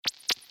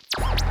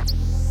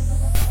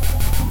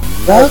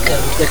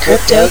Welcome to the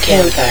Crypto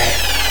Campfire.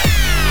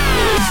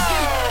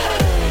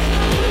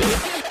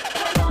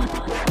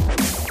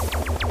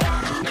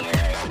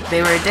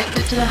 They were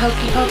addicted to the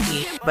hokey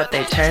pokey, but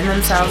they turned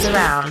themselves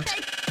around.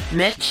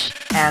 Mitch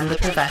and the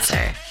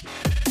Professor.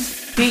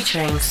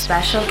 Featuring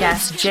special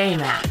guest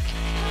JMACK.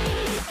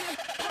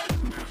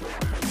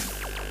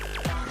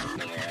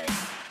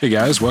 Hey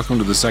guys, welcome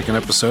to the second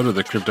episode of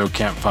the Crypto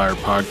Campfire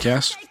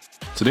podcast.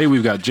 Today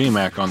we've got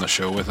JMACK on the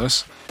show with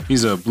us.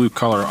 He's a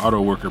blue-collar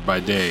auto worker by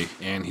day,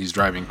 and he's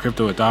driving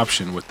crypto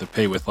adoption with the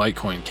Pay with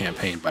Litecoin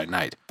campaign by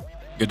night.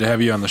 Good to have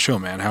you on the show,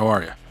 man. How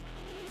are you?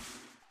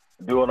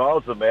 Doing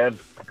awesome, man.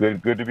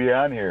 Good to be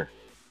on here.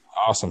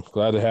 Awesome.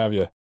 Glad to have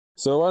you.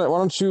 So why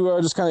don't you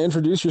just kind of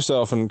introduce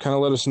yourself and kind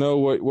of let us know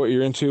what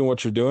you're into and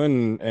what you're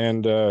doing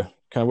and kind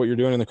of what you're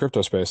doing in the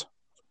crypto space.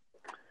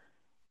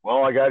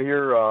 Well, I got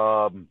here,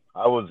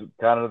 I was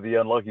kind of the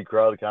unlucky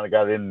crowd, kind of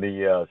got in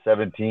the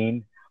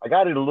 17. I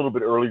got in a little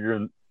bit earlier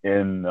in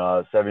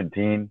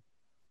 17.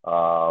 It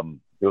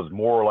was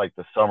more like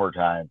the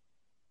summertime.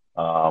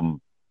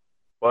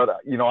 But,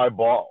 you know, I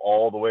bought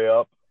all the way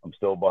up. I'm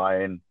still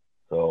buying.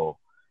 So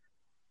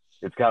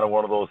it's kind of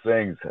one of those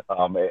things.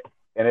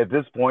 And at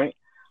this point,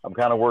 I'm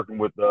kind of working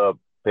with the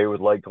Pay with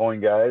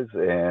Litecoin guys,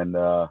 and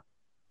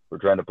we're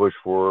trying to push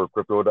for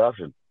crypto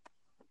adoption.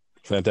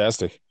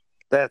 Fantastic.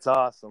 That's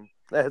awesome.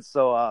 That's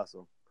so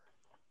awesome.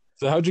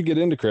 So how'd you get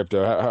into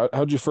crypto?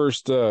 How'd you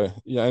first, I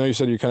know you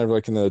said you're kind of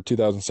like in the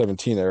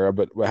 2017 era,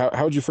 but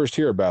how'd you first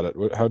hear about it?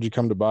 How'd you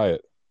come to buy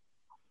it?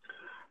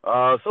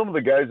 Some of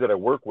the guys that I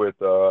work with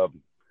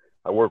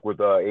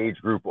age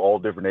group, all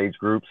different age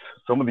groups.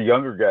 Some of the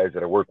younger guys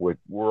that I work with,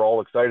 we're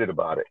all excited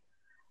about it.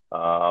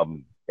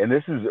 And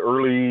this is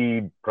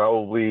early,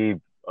 probably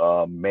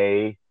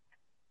May,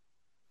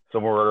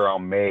 somewhere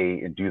around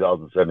May in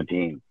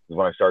 2017 is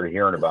when I started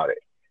hearing about it.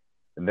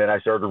 And then I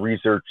started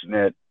researching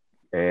it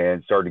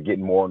and started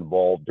getting more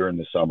involved during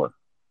the summer.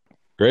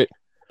 Great.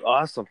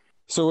 Awesome.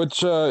 So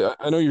which, I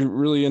know you're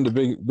really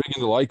big into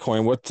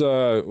Litecoin. What,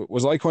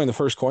 was Litecoin the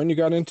first coin you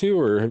got into,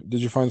 or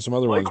did you find some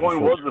other ones?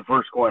 Litecoin was the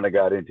first coin I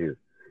got into.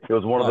 It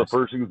was one of the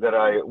first things that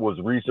I was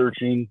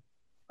researching.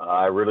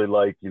 I really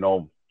liked,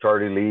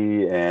 Charlie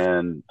Lee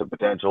and the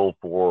potential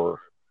for,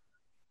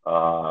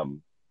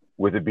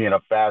 with it being a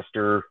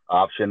faster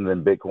option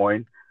than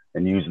Bitcoin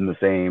and using the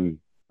same,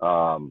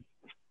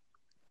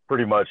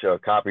 pretty much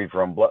copied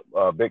from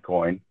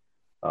Bitcoin.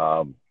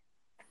 I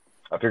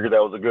figured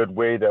that was a good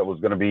way that was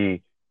going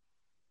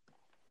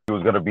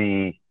to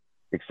be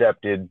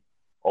accepted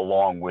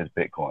along with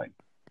Bitcoin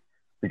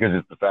because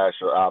it's the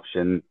faster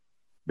option.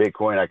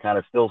 Bitcoin, I kind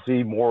of still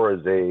see more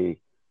as a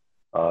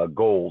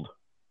gold,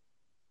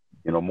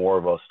 more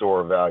of a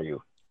store of value.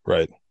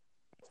 Right.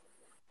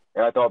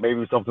 And I thought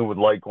maybe something with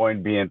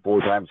Litecoin being 4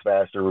 times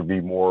faster would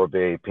be more of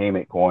a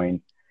payment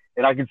coin.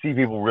 And I can see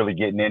people really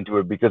getting into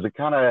it because they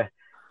kind of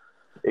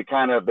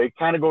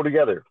go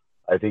together.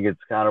 I think it's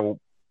kind of,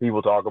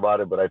 people talk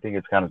about it, but I think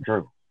it's kind of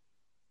true.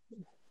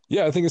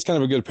 Yeah, I think it's kind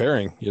of a good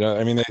pairing.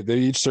 I mean, they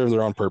each serve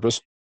their own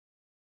purpose.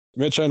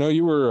 Mitch, I know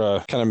you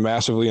were kind of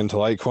massively into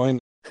Litecoin.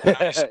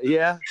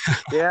 Yeah,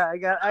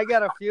 I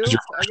got a few.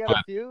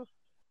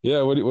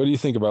 Yeah, what do you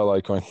think about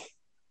Litecoin?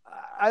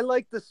 I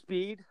like the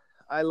speed.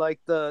 I like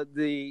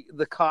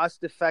the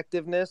cost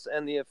effectiveness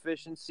and the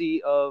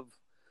efficiency of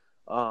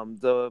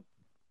the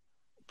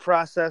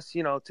process,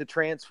 to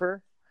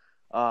transfer.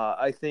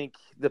 I think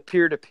the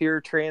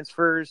peer-to-peer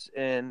transfers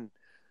and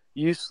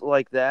use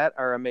like that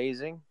are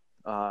amazing.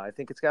 I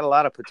think it's got a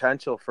lot of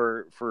potential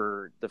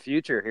for the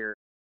future here.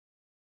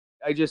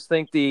 I just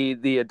think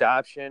the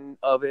adoption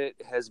of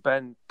it has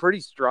been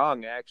pretty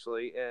strong,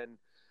 actually. And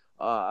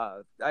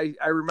I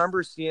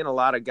remember seeing a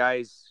lot of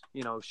guys,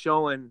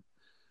 showing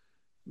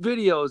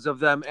videos of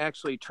them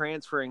actually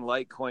transferring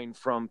Litecoin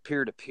from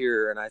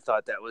peer-to-peer, and I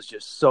thought that was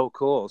just so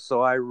cool.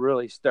 So I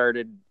really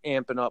started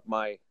amping up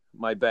my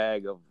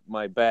bag on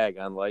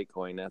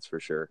Litecoin, that's for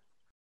sure.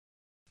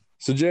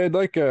 So Jay, I'd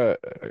like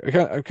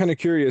I'm kind of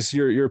curious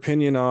your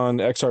opinion on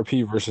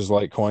XRP versus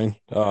Litecoin.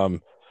 I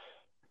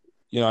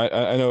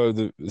know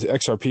the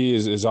XRP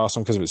is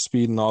awesome because of its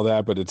speed and all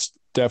that, but it's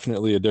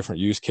definitely a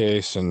different use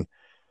case. And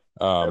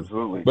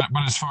absolutely. But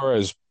as far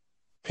as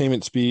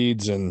payment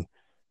speeds and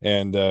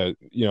we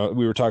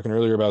were talking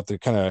earlier about the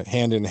kind of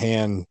hand in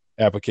hand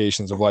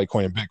applications of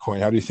Litecoin and Bitcoin.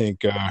 How do you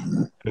think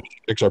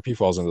XRP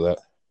falls into that?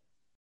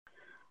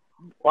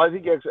 Well, I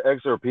think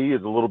XRP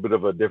is a little bit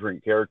of a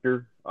different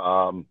character.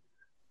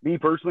 Me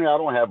personally, I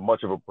don't have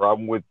much of a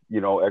problem with,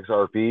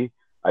 XRP.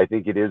 I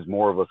think it is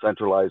more of a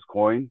centralized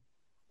coin.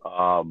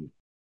 I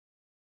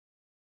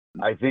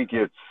think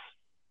it's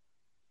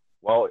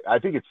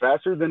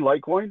faster than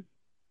Litecoin.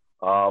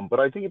 But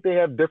I think they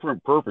have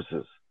different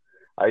purposes.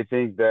 I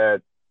think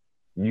that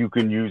you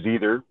can use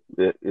either,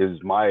 it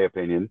is my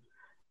opinion,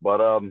 but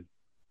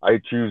I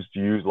choose to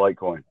use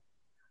Litecoin.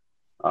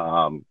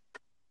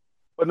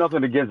 But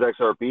nothing against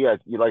XRP.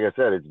 Like I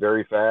said, it's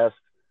very fast.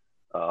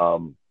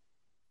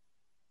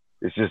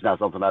 It's just not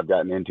something I've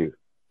gotten into.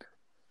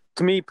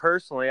 To me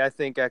personally, I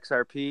think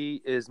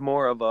XRP is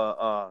more of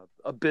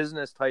a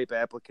business type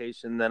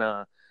application than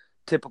a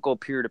typical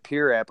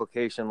peer-to-peer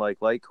application like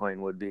Litecoin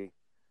would be.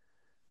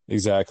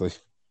 Exactly.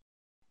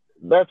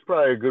 That's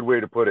probably a good way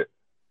to put it.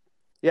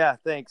 Yeah,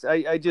 thanks.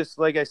 I just,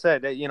 like I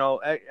said,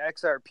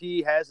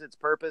 XRP has its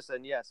purpose,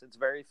 and yes, it's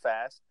very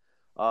fast.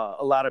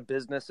 A lot of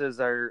businesses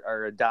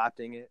are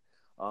adopting it.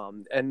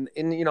 And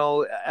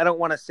I don't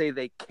want to say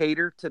they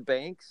cater to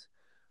banks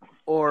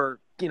or,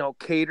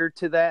 cater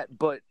to that,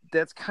 but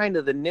that's kind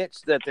of the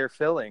niche that they're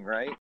filling,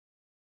 right?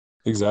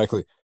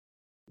 Exactly.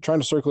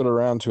 Trying to circle it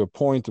around to a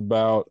point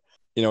about,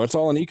 it's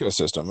all an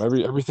ecosystem.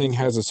 Everything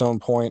has its own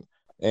point,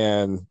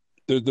 and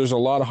there's a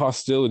lot of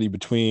hostility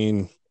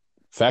between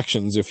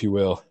factions, if you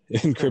will,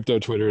 in crypto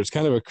Twitter. It's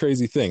kind of a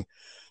crazy thing.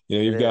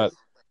 You've got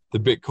the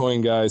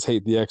Bitcoin guys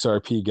hate the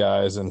XRP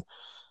guys, and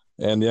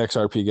the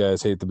XRP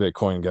guys hate the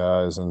Bitcoin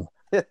guys, and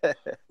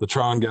the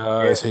Tron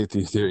guys hate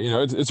the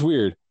Ethereum. It's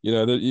weird.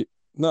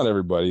 Not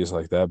everybody is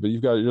like that, but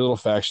you've got your little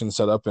faction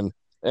set up, and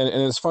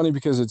it's funny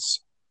because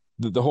it's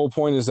the whole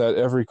point is that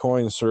every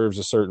coin serves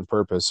a certain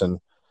purpose, and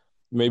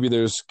maybe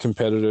there's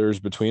competitors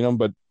between them,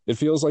 but it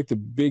feels like the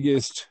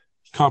biggest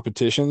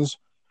competitions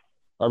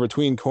are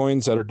between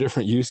coins that are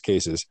different use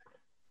cases.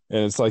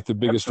 And it's like the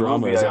biggest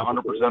drama. I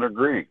 100%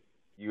 agree.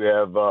 You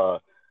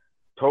have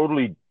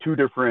totally two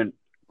different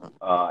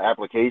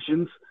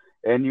applications,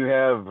 and you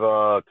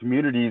have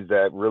communities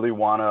that really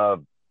want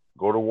to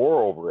go to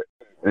war over it.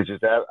 And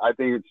I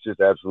think it's just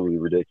absolutely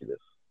ridiculous.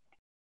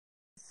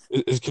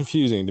 It's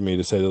confusing to me,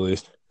 to say the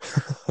least.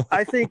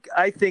 I think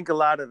a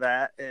lot of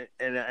that,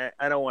 and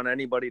I don't want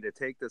anybody to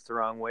take this the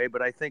wrong way,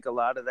 but I think a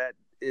lot of that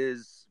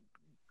is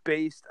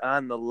based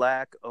on the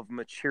lack of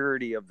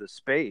maturity of the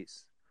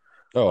space.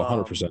 Oh,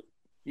 100%.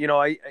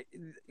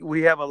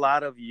 We have a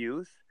lot of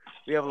youth.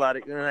 We have a lot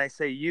of, and I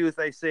say youth,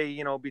 I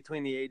say,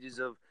 between the ages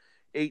of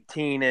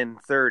 18 and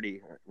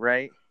 30,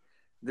 right?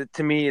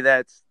 To me,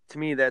 that's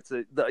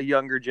a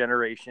younger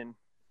generation.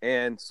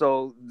 And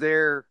so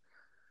their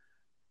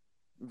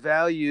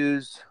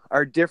values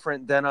are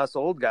different than us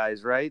old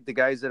guys, right? The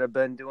guys that have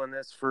been doing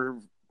this for,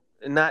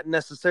 not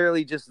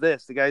necessarily just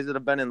this, the guys that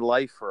have been in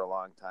life for a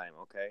long time.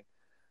 Okay.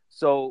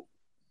 So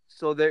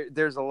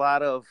there's a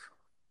lot of,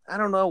 I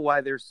don't know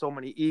why there's so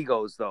many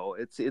egos though.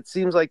 It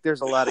seems like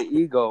there's a lot of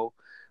ego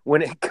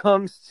when it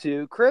comes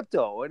to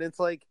crypto, and it's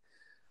like,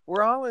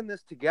 we're all in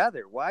this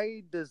together.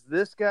 Why does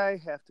this guy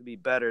have to be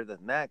better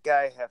than that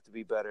guy, have to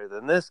be better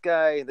than this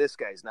guy? This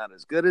guy's not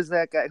as good as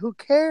that guy. Who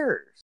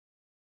cares?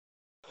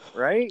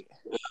 Right?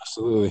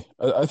 Absolutely.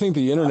 I think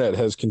the internet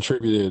has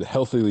contributed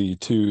healthily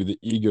to the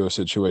ego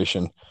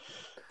situation.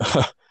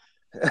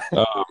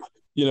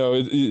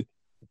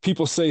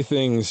 People say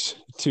things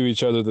to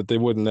each other that they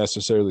wouldn't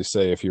necessarily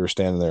say if you were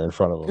standing there in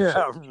front of them.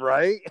 Yeah, so.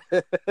 Right?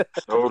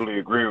 Totally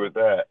agree with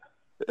that.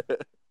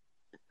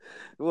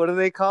 What are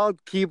they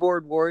called?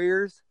 Keyboard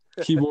warriors?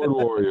 Keyboard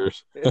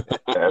warriors.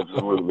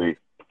 Absolutely.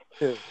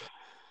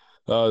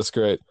 Oh, that's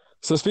great.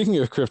 So speaking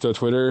of crypto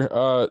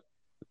Twitter,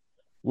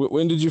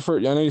 when did you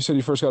first, I know you said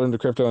you first got into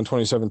crypto in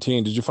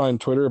 2017. Did you find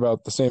Twitter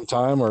about the same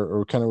time,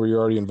 or kind of were you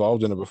already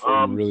involved in it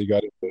before you really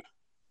got into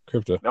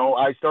crypto? No,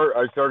 I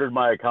started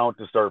my account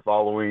to start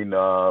following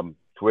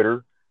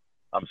Twitter.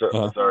 I'm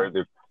sorry,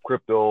 the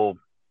crypto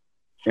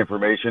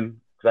information,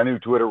 because I knew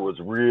Twitter was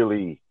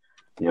really,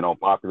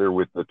 popular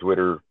with the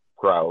Twitter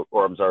crowd,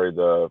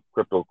 the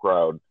crypto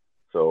crowd.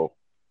 So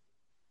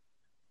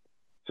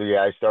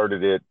yeah, I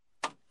started it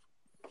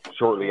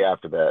shortly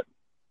after that.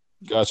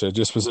 Gotcha.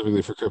 Just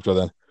specifically for crypto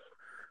then.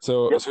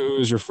 So, Yep. So who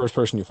was your first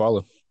person you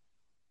followed?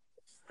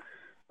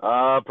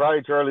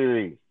 Probably Charlie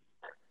Lee.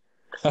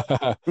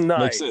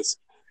 Nice.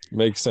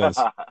 Makes sense.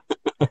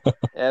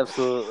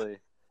 Absolutely.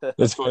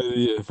 That's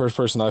funny. The first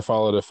person I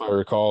followed, if I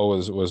recall,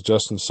 was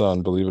Justin's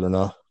son, believe it or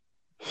not.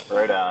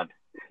 Right on.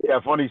 Yeah,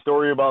 funny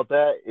story about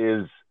that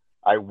is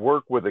I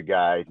work with a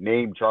guy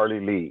named Charlie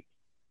Lee.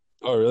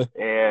 Oh, really?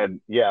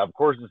 And yeah, of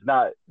course it's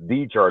not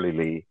the Charlie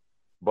Lee,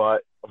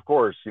 but of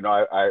course,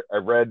 I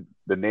read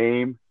the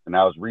name and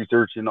I was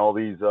researching all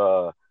these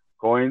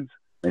coins,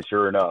 and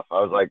sure enough,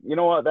 I was like, you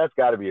know what, that's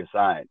got to be a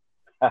sign.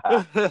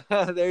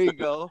 There you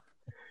go.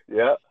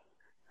 Yeah.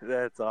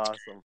 That's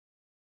awesome.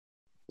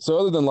 So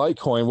other than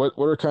Litecoin, what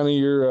are kind of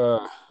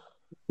your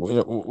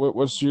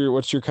what's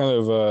your kind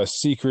of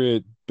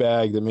secret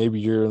bag that maybe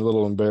you're a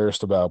little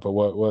embarrassed about, but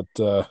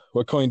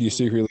what coin do you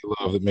secretly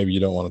love that maybe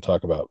you don't want to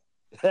talk about?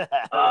 That's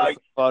a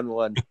fun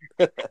one.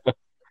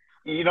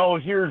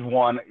 Here's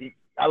one.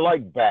 I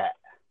like BAT.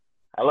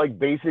 I like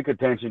Basic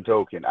Attention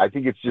Token. I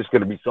think it's just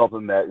going to be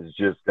something that is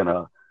just going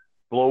to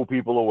blow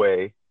people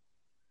away.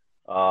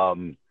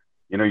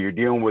 You're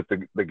dealing with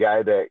the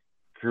guy that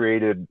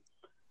created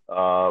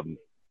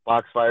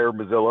Foxfire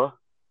Mozilla.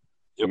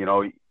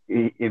 Yep.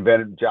 He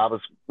invented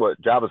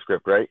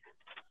JavaScript, right?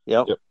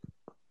 Yep.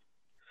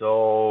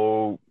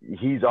 So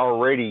he's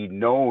already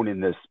known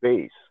in this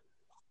space,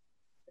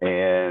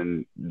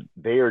 and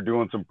they are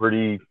doing some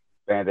pretty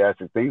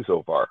fantastic things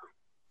so far,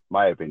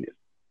 my opinion.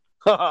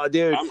 Oh,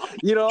 dude,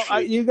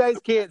 you guys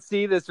can't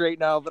see this right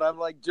now, but I'm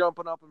like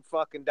jumping up and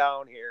fucking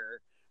down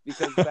here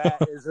because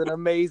that is an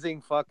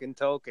amazing fucking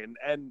token,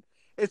 and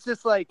it's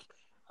just like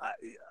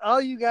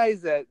all you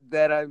guys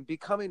that I'm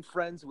becoming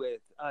friends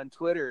with on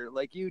Twitter,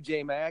 like you,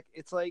 JMACK.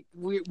 It's like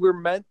we're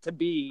meant to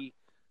be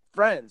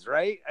friends,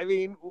 right? I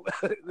mean,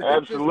 it's just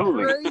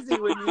Absolutely. crazy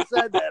when you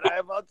said that. I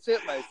about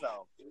shit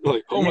myself.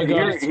 Like, oh my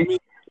God, it's me.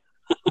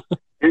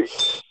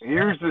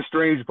 Here's the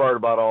strange part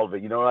about all of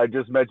it. I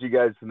just met you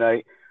guys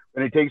tonight,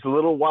 and it takes a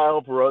little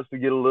while for us to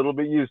get a little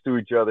bit used to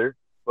each other.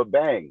 But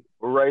bang,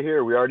 we're right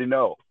here. We already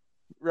know.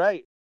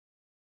 Right.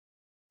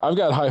 I've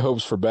got high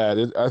hopes for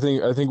Bat. I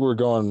think we're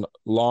going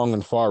long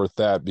and far with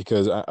that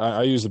because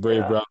I use the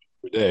Brave browser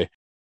every day.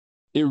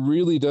 It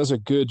really does a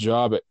good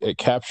job at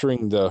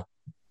capturing the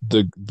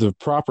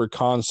proper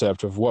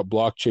concept of what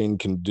blockchain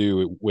can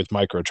do with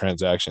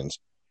microtransactions.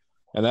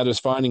 And that is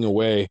finding a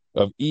way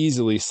of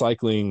easily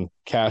cycling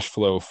cash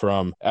flow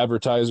from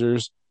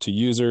advertisers to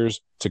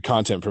users to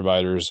content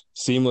providers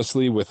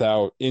seamlessly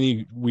without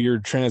any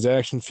weird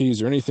transaction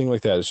fees or anything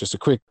like that. It's just a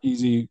quick,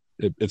 easy,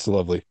 it's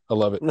lovely. I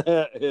love it.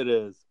 It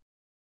is.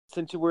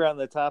 Since we're on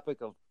the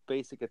topic of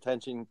basic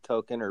attention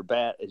token or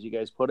BAT, as you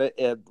guys put it,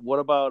 what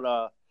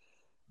about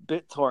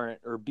BitTorrent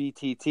or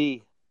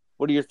BTT?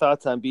 What are your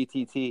thoughts on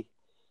BTT?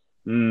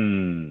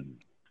 I'm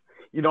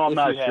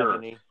not sure.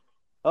 Any.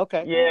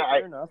 Okay. Yeah,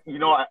 fair enough.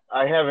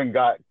 I haven't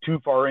got too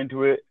far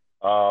into it.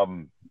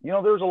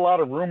 There's a lot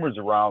of rumors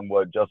around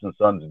what Justin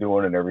Sun's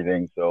doing and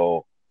everything.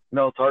 So,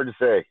 it's hard to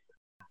say.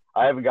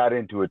 I haven't got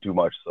into it too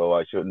much, so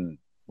I shouldn't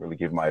really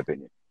give my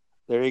opinion.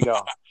 There you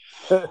go.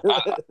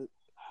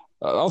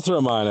 I'll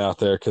throw mine out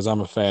there because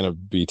I'm a fan of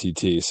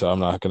BTT, so I'm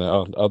not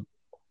gonna.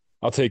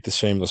 I'll take the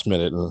shameless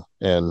minute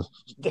and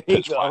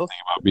pitch my thing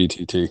about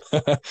BTT.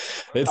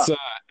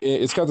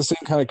 It's got the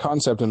same kind of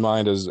concept in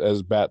mind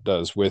as BAT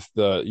does with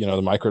the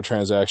the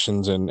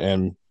microtransactions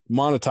and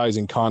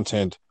monetizing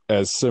content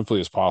as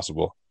simply as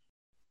possible.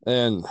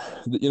 And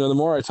the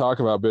more I talk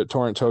about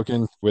BitTorrent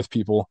token with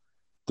people,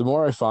 the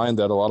more I find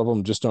that a lot of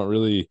them just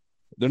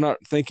they're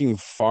not thinking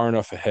far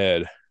enough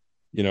ahead,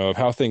 of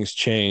how things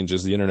change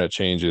as the internet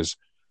changes.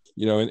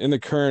 In the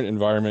current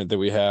environment that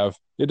we have,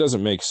 it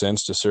doesn't make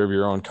sense to serve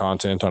your own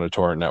content on a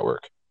torrent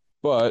network.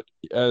 But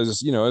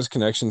as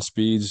connection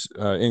speeds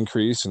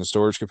increase and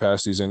storage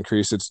capacities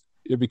increase,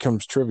 it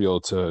becomes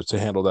trivial to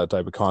handle that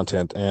type of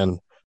content. And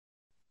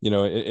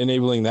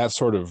enabling that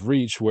sort of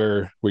reach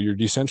where you're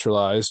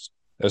decentralized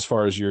as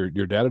far as your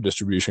data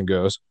distribution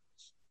goes,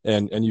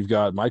 and you've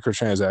got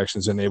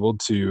microtransactions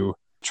enabled to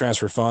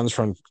transfer funds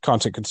from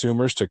content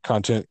consumers to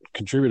content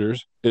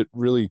contributors, it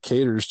really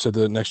caters to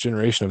the next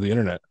generation of the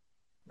internet.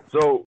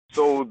 So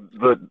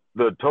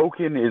the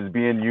token is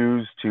being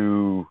used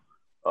to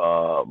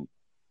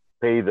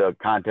pay the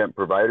content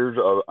providers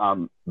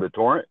on the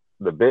torrent,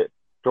 the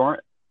BitTorrent.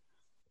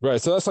 Right.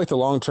 So that's like the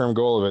long-term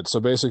goal of it. So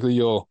basically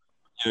you'll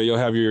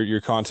have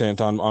your content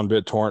on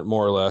BitTorrent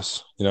more or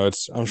less.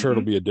 I'm sure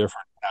it'll be a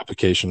different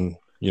application,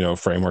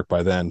 framework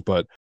by then,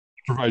 but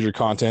provide your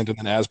content. And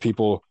then as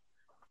people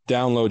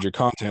download your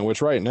content,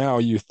 which right now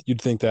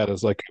you'd think that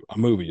is like a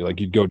movie, like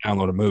you'd go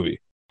download a movie,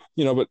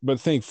 but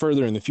think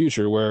further in the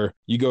future where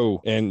you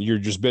go and you're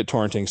just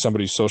BitTorrenting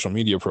somebody's social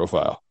media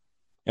profile.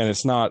 And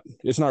it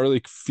doesn't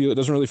really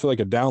feel like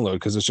a download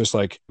because it's just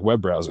like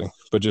web browsing,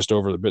 but just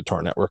over the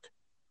BitTorrent network.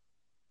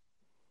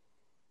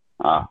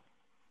 I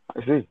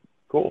see.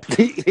 Cool.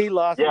 He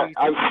lost me.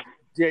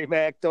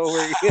 JMACK, don't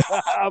worry.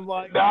 I'm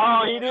like,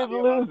 no, he didn't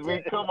lose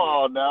me. Come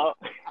on now.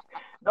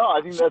 No,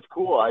 I think that's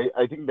cool.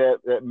 I think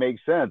that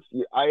makes sense.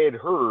 I had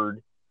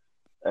heard,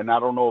 and I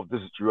don't know if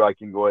this is true, I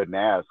can go ahead and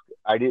ask.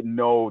 I didn't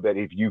know that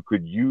if you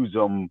could use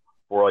them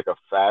for like a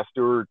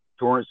faster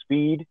torrent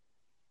speed.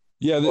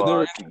 Yeah,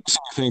 there's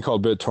a thing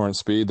called BitTorrent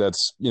speed.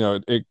 That's,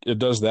 it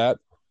does that.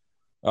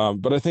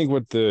 But I think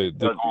what the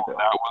goal of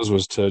that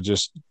was to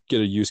just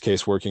get a use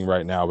case working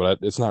right now, but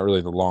it's not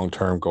really the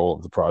long-term goal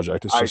of the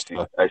project. It's just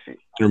an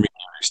intermediary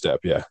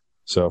step. Yeah.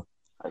 So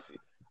I see.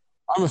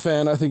 I'm a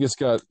fan. I think it's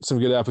got some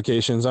good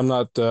applications. I'm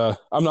not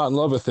in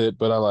love with it,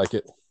 but I like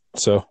it.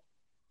 So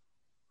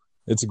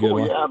it's a good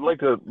one. Yeah, I'd like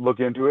to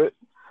look into it.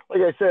 Like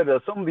I said,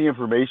 some of the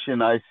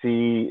information I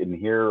see and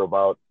hear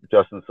about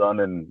Justin Sun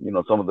and,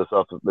 some of the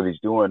stuff that he's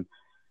doing,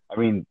 I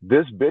mean,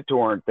 this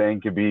BitTorrent thing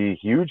could be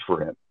huge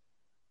for him.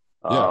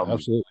 Yeah,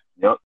 absolutely.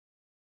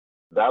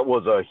 That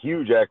was a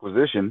huge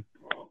acquisition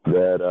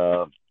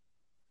that,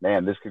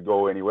 this could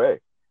go any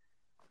way.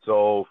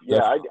 So,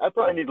 yeah, I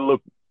probably need to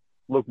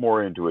look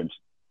more into it and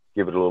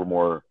give it a little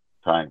more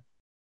time.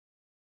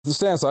 The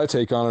stance I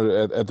take on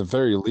it at the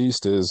very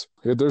least is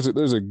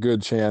there's a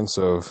good chance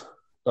of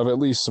at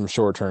least some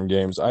short-term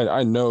games.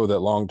 I know that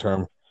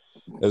long-term,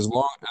 as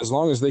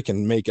long as they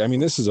can make, I mean,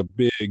 this is a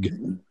big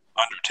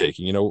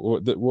undertaking.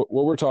 What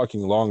we're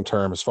talking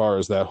long-term as far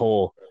as that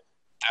whole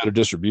data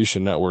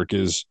distribution network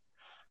is,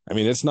 I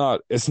mean, it's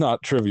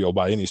not trivial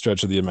by any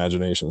stretch of the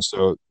imagination.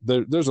 So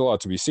there's a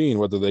lot to be seen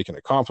whether they can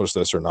accomplish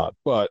this or not.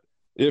 But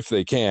if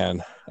they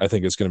can, I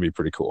think it's going to be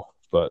pretty cool.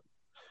 But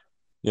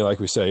like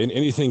we say,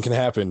 anything can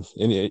happen.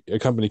 A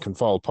company can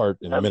fall apart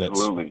in minutes.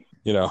 Absolutely.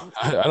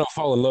 I don't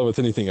fall in love with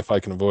anything if I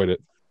can avoid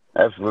it.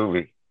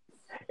 Absolutely.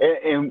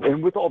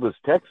 And with all this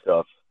tech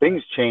stuff,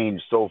 things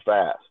change so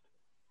fast.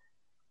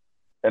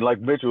 And like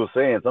Mitch was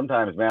saying,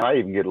 sometimes, man, I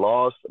even get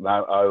lost. And I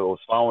was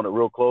following it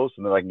real close,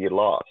 and then I can get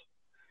lost.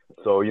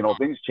 So,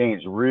 things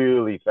change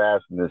really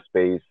fast in this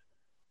space.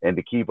 And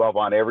to keep up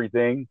on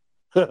everything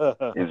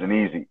isn't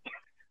easy.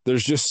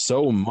 There's just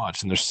so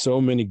much, and there's so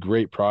many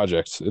great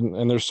projects,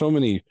 and there's so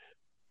many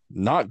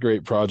not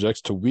great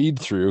projects to weed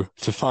through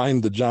to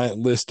find the giant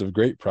list of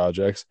great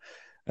projects.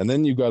 And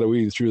then you've got to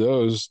weed through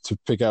those to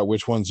pick out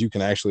which ones you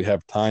can actually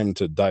have time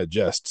to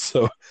digest.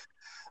 So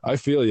I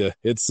feel you.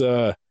 It's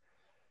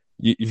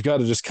you've got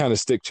to just kind of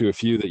stick to a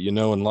few that you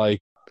know and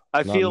like.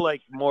 I feel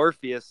like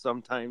Morpheus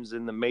sometimes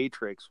in the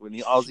Matrix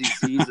when all he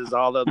sees is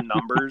all the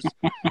numbers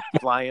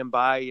flying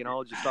by,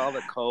 just all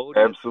the code.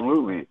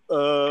 Absolutely.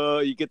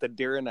 You get the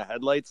deer in the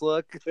headlights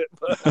look.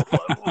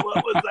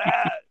 what was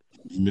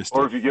that?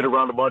 Or if you get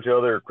around a bunch of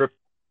other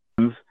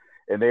cryptos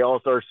and they all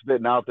start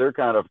spitting out their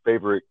kind of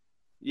favorite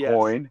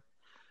coin,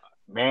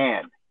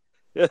 man,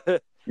 you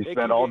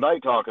spend all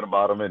night talking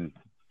about them and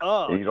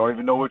you don't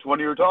even know which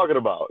one you were talking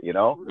about,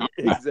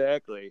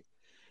 Exactly.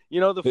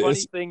 The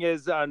funny thing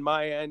is on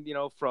my end,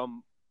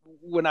 from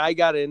when I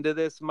got into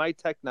this, my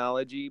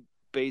technology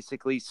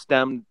basically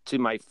stemmed to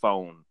my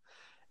phone.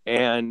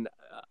 And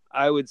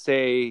I would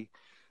say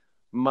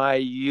my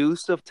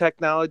use of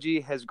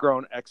technology has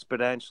grown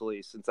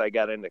exponentially since I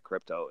got into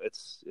crypto.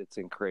 It's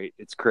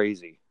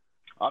crazy.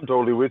 I'm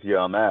totally with you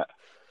on that.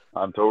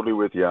 I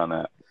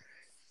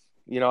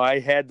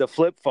had the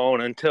flip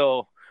phone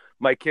until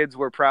my kids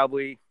were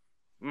probably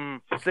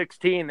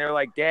 16. They're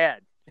like,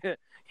 Dad,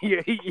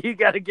 you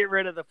got to get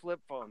rid of the flip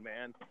phone,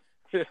 man.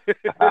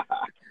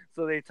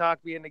 So they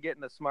talked me into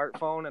getting a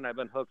smartphone, and I've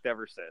been hooked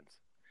ever since.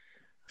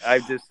 I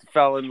just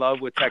fell in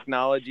love with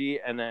technology,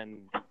 and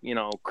then,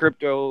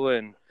 crypto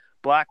and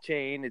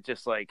blockchain, it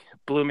just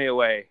blew me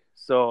away.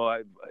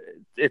 So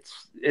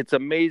it's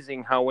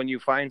amazing how when you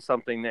find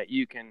something that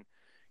you can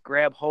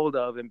grab hold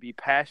of and be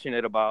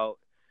passionate about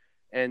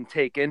and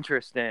take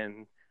interest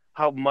in,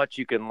 how much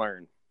you can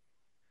learn.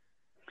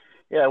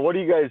 Yeah, what do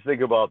you guys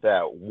think about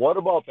that? What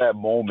about that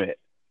moment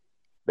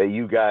that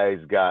you guys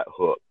got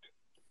hooked?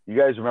 You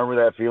guys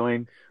remember that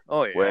feeling?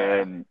 Oh,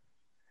 yeah.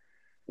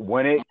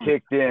 When it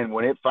kicked in,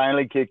 when it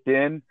finally kicked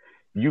in,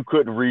 you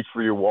couldn't reach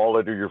for your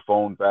wallet or your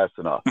phone fast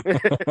enough.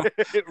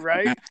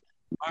 Right?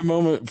 My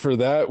moment for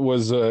that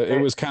was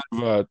it was kind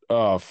of a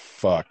oh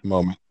fuck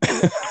moment.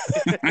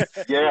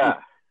 Yeah,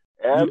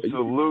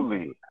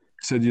 absolutely. You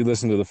said you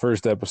listened to the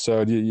first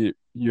episode. You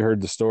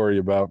heard the story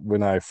about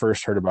when I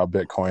first heard about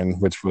Bitcoin,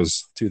 which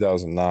was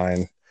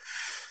 2009.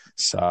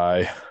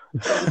 Sigh.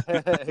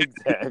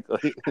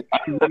 Exactly.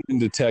 I've been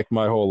into tech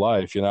my whole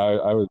life.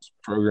 I was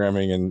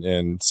programming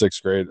in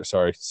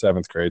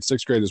seventh grade.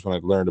 Sixth grade is when I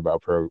learned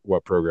about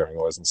what programming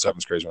was, and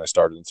seventh grade is when I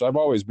started. And so I've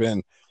always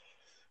been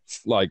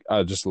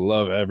I just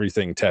love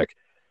everything tech.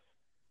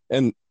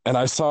 And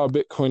I saw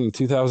Bitcoin in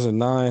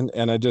 2009,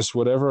 and I just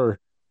whatever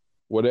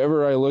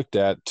I looked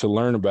at to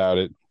learn about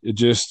it, it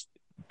just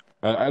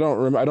I don't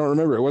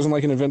remember. It wasn't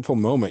like an eventful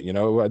moment,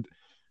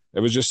 It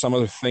was just some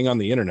other thing on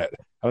the internet.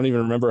 I don't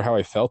even remember how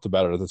I felt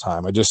about it at the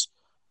time.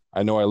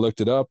 I know I looked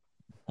it up.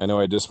 I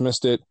know I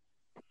dismissed it.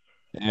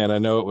 And I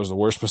know it was the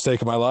worst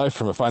mistake of my life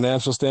from a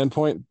financial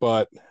standpoint,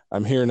 but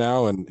I'm here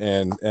now.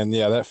 And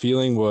yeah, that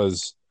feeling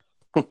was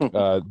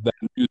that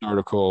news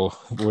article,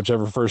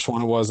 whichever first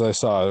one it was I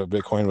saw,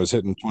 Bitcoin was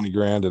hitting 20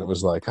 grand, and it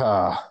was like,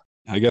 I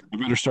guess I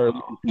better start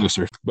looking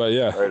closer. But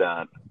yeah. Right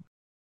on.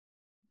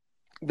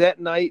 That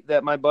night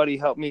that my buddy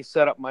helped me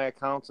set up my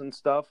accounts and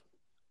stuff,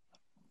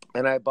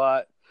 and I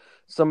bought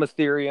some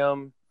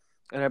Ethereum,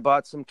 and I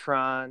bought some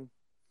Tron,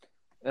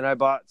 and I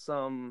bought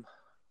some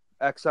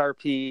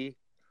XRP,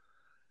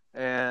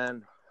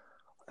 and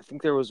I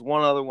think there was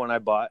one other one I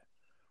bought.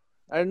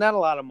 Not a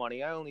lot of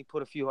money. I only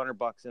put a few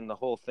 $100 in the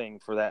whole thing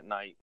for that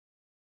night.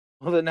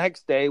 Well, the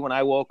next day when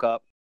I woke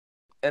up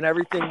and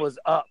everything was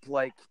up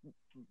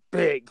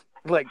big,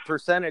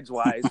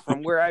 percentage-wise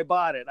from where I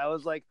bought it, I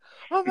was like,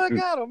 oh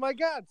my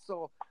God.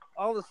 So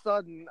all of a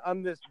sudden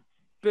I'm this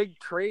big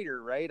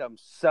trader, right? I'm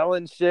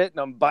selling shit and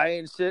I'm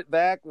buying shit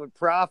back with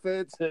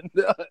profits, and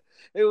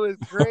it was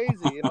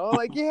crazy,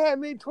 yeah, I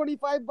made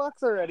 $25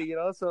 already,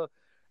 so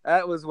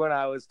that was when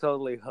I was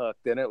totally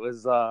hooked. And it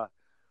was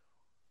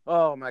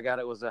oh my God,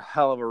 it was a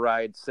hell of a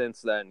ride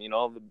since then.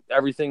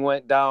 Everything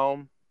went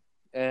down,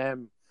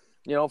 and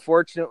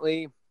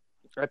fortunately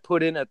I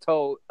put in a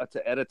toe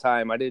at a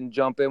time. I didn't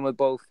jump in with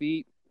both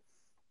feet.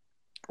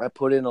 I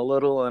put in a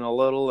little and a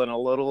little and a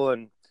little,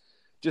 and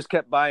just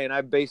kept buying.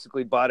 I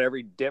basically bought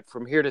every dip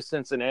from here to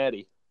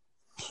Cincinnati.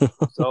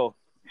 So,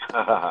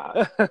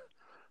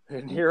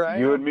 and here I am.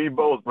 You and me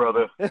both,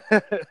 brother.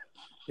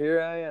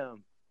 Here I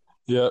am.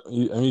 Yeah,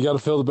 you got to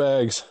fill the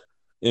bags.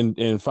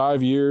 In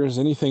 5 years,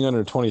 anything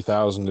under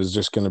 20,000 is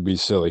just going to be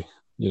silly.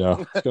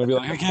 It's going to be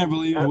like, I can't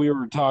believe we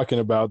were talking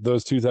about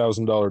those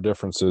 $2,000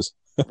 differences.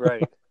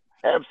 Right.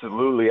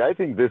 Absolutely. I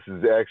think this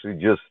is actually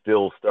just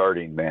still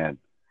starting, man.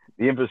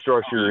 The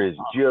infrastructure is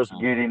just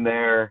getting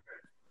there.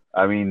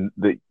 I mean,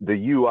 the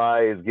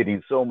UI is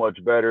getting so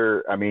much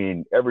better. I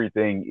mean,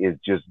 everything is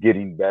just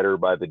getting better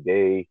by the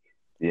day.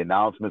 The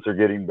announcements are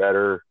getting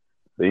better.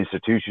 The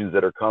institutions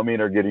that are coming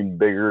are getting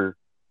bigger.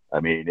 I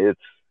mean,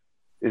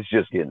 it's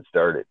just getting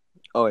started.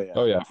 Oh yeah.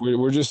 Oh yeah.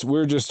 We're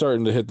just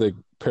starting to hit the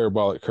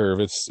parabolic curve.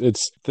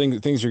 It's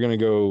things are going to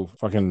go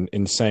fucking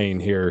insane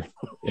here,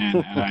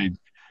 and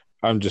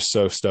I'm just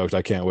so stoked.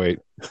 I can't wait.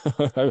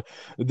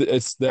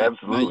 It's that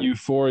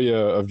euphoria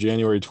of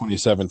January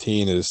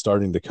 2017 is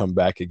starting to come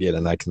back again,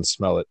 and I can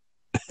smell it.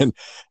 And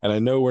I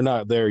know we're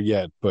not there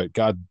yet, but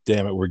God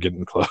damn it, we're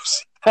getting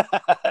close.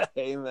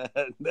 Amen.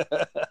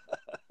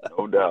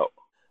 No doubt.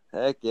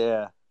 Heck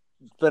yeah.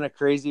 It's been a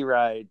crazy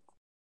ride.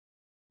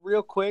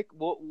 Real quick,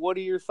 what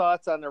are your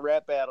thoughts on the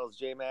rap battles,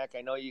 JMACK?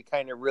 I know you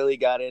kind of really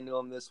got into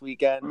them this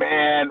weekend.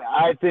 Man,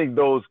 I think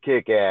those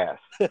kick ass.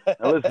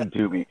 Now listen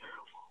to me.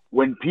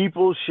 When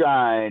people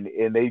shine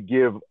and they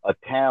give a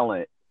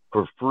talent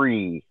for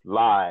free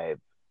live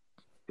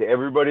to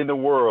everybody in the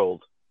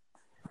world,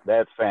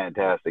 that's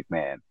fantastic,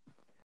 man.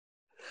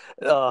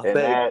 Oh,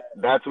 and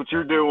that's what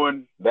you're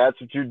doing. That's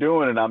what you're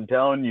doing. And I'm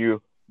telling you,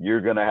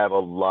 you're going to have a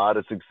lot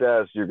of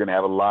success. You're going to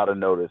have a lot of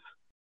notice.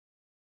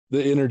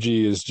 The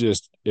energy is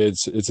just,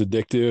 it's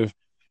addictive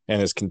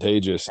and it's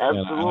contagious.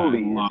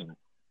 Absolutely. And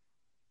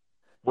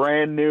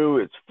brand new.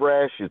 It's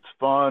fresh. It's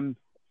fun.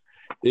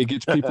 It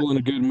gets people in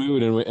a good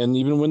mood. And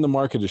even when the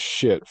market is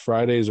shit,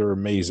 Fridays are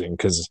amazing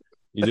because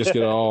you just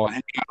get all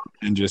hang out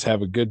and just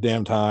have a good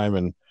damn time.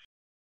 And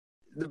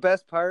the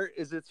best part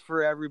is it's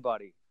for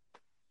everybody.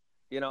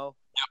 You know?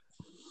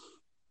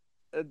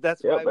 Yep.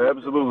 That's why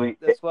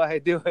I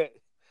do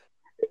it.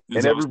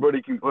 And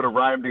everybody can put a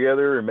rhyme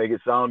together and make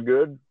it sound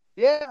good.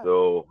 Yeah.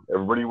 So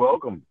everybody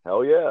welcome.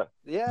 Hell yeah.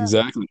 Yeah.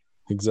 Exactly.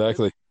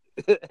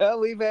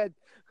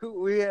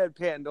 We had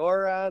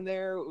Pandora on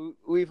there.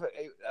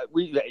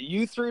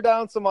 You threw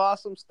down some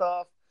awesome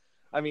stuff.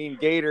 I mean,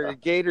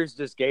 Gator's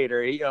just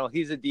Gator.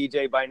 He's a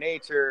DJ by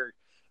nature.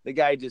 The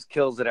guy just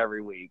kills it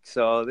every week.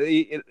 So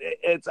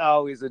it's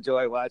always a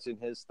joy watching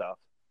his stuff.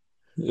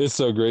 It's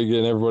so great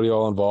getting everybody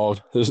all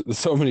involved. There's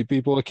so many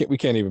people. We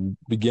can't even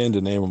begin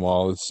to name them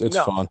all. It's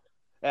fun.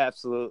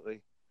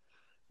 Absolutely.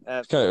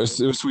 It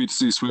was sweet to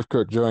see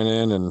Swiftcrook join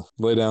in and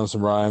lay down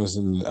some rhymes.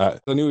 And I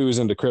knew he was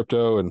into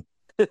crypto and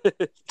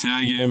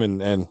tag him.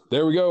 And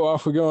there we go.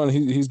 Off we go. And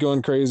he's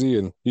going crazy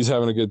and he's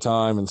having a good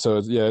time. And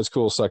so, it's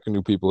cool sucking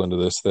new people into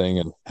this thing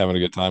and having a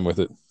good time with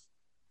it.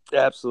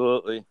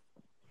 Absolutely.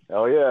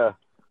 Hell yeah.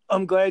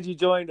 I'm glad you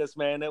joined us,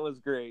 man. It was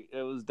great.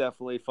 It was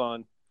definitely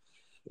fun.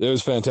 It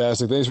was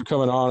fantastic. Thanks for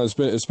coming on.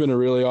 It's been a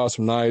really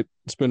awesome night.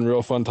 It's been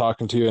real fun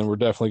talking to you, and we're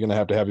definitely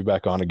going to have you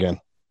back on again.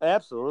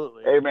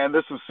 Absolutely. Hey, man,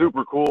 this was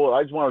super cool.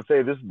 I just want to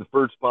say this is the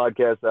first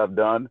podcast I've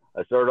done.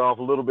 I started off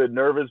a little bit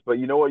nervous, but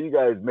you know what? You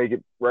guys make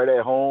it right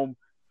at home.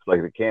 It's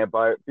like the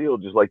campfire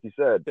field, just like you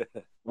said.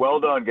 Well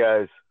done,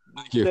 guys.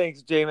 Thank you.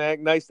 Thanks, JMACK.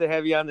 Nice to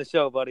have you on the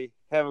show, buddy.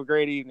 Have a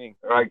great evening.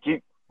 All right,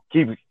 keep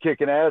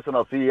kicking ass, and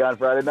I'll see you on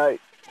Friday night.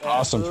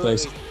 Awesome. Absolutely.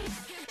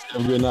 Thanks.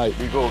 Have a good night.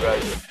 Be cool,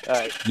 guys. All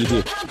right. You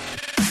too.